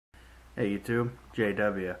Hey YouTube,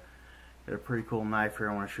 JW. Got a pretty cool knife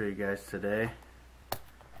here I want to show you guys today.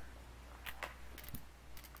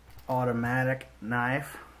 Automatic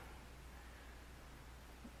knife.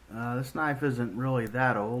 This knife isn't really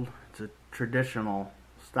that old. It's a traditional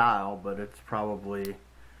style, but it's probably,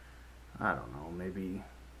 I don't know, maybe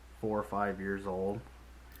 4 or 5 years old.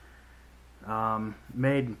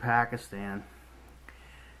 Made in Pakistan.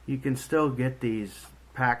 You can still get these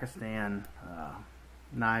Pakistan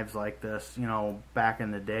knives like this. You know, back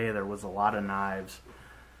in the day there was a lot of knives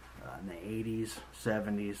in the 80s,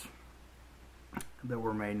 70s that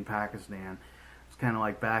were made in Pakistan. It's kind of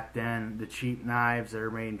like back then the cheap knives that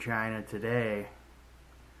are made in China today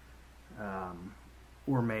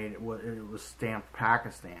were made, it was stamped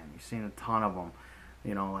Pakistan. You've seen a ton of them,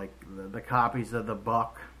 you know, like the copies of the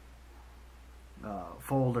buck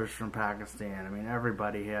folders from Pakistan. I mean,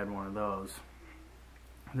 everybody had one of those.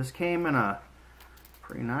 This came in a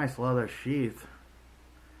pretty nice leather sheath.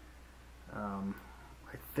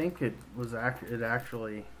 I think it was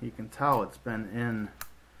actually, you can tell it's been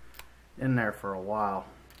in there for a while.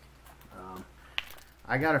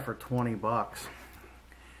 I got it for 20 bucks.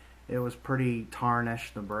 It was pretty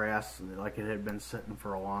tarnished, the brass, like it had been sitting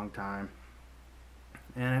for a long time,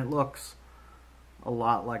 and it looks a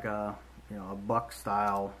lot like a, you know, a buck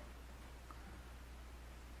style,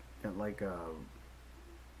 like a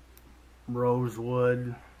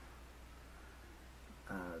rosewood.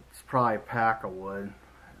 It's probably a pack of wood.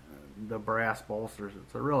 The brass bolsters.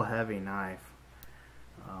 It's a real heavy knife.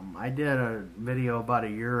 I did a video about a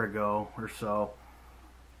year ago or so.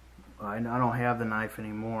 I don't have the knife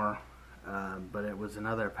anymore, but it was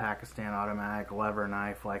another Pakistan automatic lever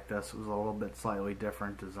knife like this. It was a little bit slightly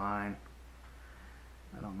different design.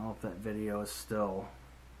 I don't know if that video is still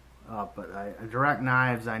up, but Direct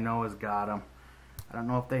Knives I know has got them. I don't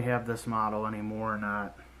know if they have this model anymore or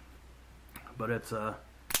not, but it's a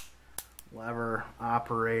lever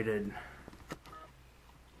operated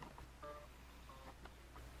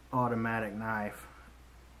automatic knife,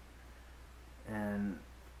 and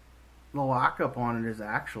the lockup on it is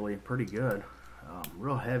actually pretty good.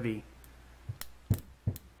 Real heavy.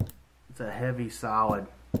 It's a heavy, solid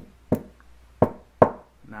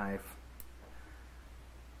knife.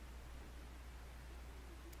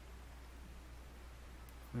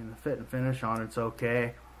 I mean, the fit and finish on it's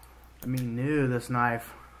okay. I mean, new, this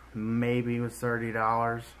knife maybe was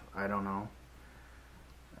 $30. I don't know.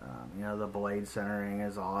 You know, the blade centering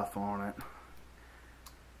is off on it.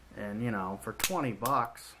 And, you know, for 20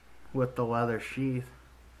 bucks with the leather sheath,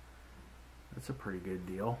 that's a pretty good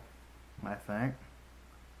deal, I think.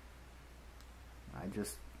 I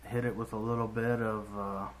just hit it with a little bit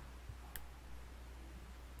of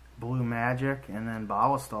Blue Magic and then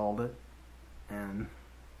ballistalled it, and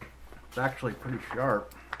it's actually pretty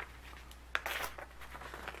sharp.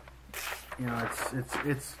 You know,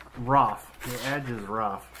 it's rough. The edge is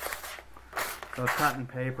rough. So cutting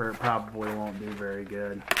paper, it probably won't do very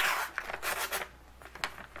good.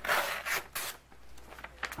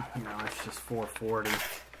 You know, it's just 440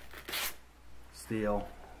 steel,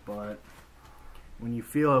 but when you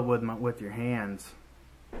feel it with your hands,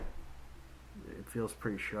 it feels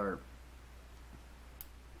pretty sharp.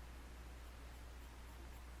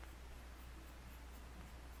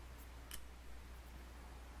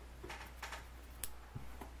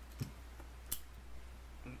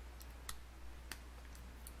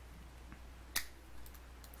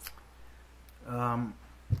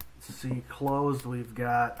 Let's see, closed we've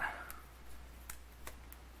got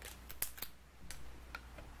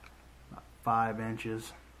about 5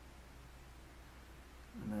 inches,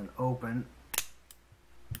 and then open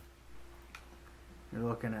you're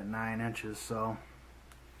looking at 9 inches, so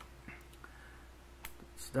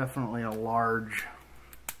it's definitely a large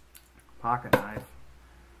pocket knife,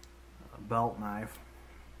 a belt knife,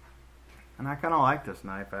 and I kind of like this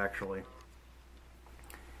knife actually.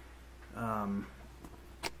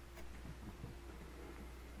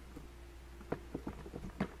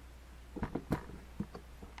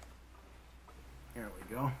 There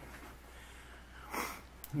we go.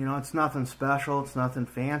 You know, it's nothing special, it's nothing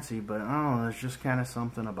fancy, but I don't know, there's just kind of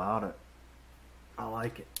something about it. I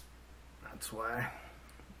like it. That's why.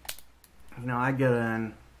 You know, I get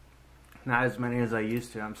in, not as many as I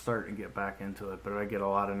used to. I'm starting to get back into it, but I get a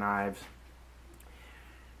lot of knives.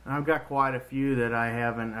 And I've got quite a few that I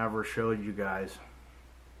haven't ever showed you guys.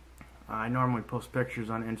 I normally post pictures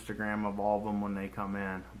on Instagram of all of them when they come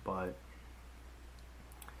in, but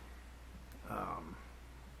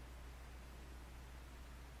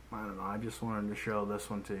I don't know, I just wanted to show this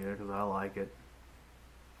one to you because I like it.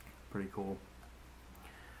 Pretty cool.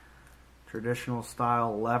 traditional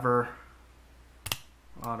style lever,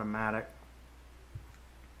 automatic,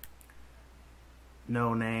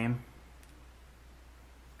 no name.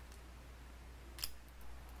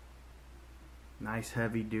 Nice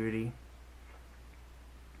heavy duty.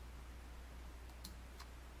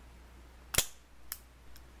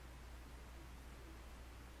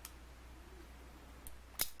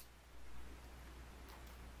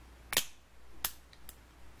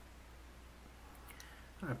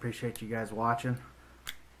 I appreciate you guys watching.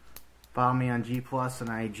 Follow me on G Plus and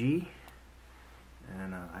IG,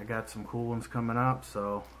 and I got some cool ones coming up,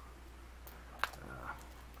 so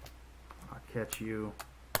I'll catch you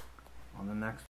on the next